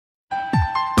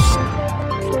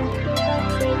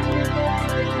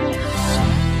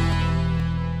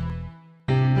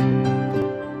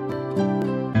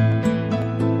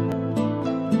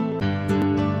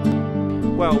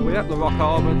We're at the Rock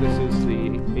Harbour. This is the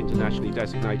internationally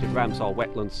designated Ramsar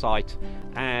wetland site,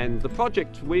 and the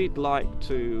project we'd like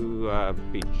to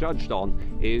be judged on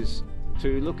is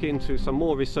to look into some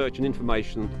more research and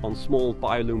information on small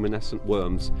bioluminescent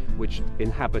worms which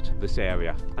inhabit this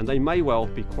area, and they may well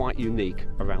be quite unique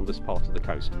around this part of the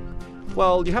coast.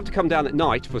 Well, you have to come down at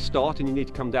night for a start, and you need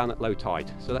to come down at low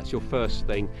tide, so that's your first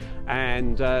thing.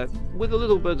 And with a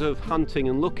little bit of hunting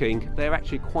and looking, they're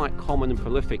actually quite common and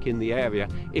prolific in the area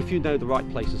if you know the right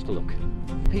places to look.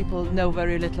 People know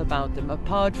very little about them,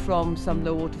 apart from some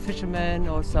low water fishermen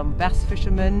or some bass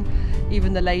fishermen.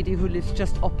 Even the lady who lives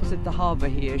just opposite the harbour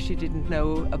here, she didn't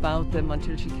know about them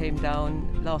until she came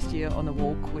down last year on a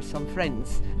walk with some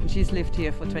friends, and she's lived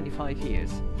here for 25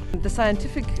 years. The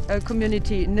scientific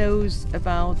community knows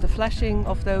about the flashing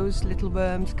of those little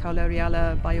worms,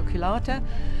 Caulleriella, bioculata,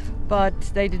 but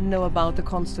they didn't know about the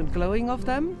constant glowing of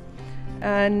them.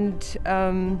 And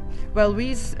well,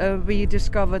 we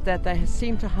discovered that they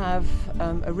seem to have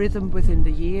a rhythm within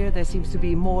the year. There seems to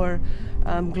be more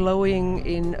glowing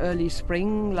in early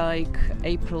spring, like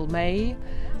April, May,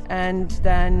 and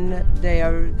then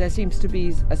there seems to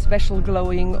be a special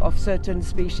glowing of certain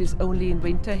species only in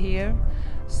winter here.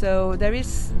 So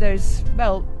there's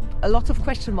well, a lot of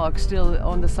question marks still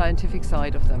on the scientific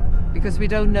side of them, because we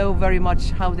don't know very much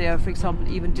how they are, for example,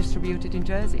 even distributed in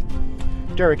Jersey.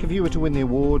 Derek, if you were to win the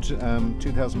award,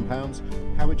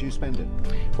 £2,000, how would you spend it?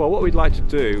 Well, what we'd like to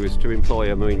do is to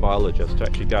employ a marine biologist to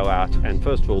actually go out and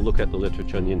first of all look at the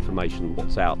literature and the information,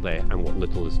 what's out there and what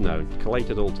little is known, collate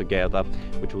it all together,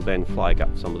 which will then flag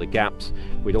up some of the gaps.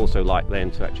 We'd also like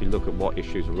then to actually look at what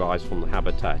issues arise from the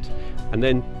habitat, and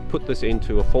then put this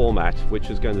into a format which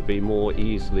is going to be more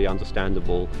easily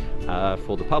understandable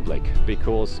for the public,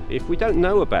 because if we don't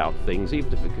know about things,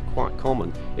 even if it's quite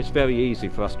common, it's very easy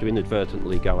for us to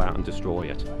inadvertently go out and destroy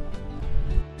it.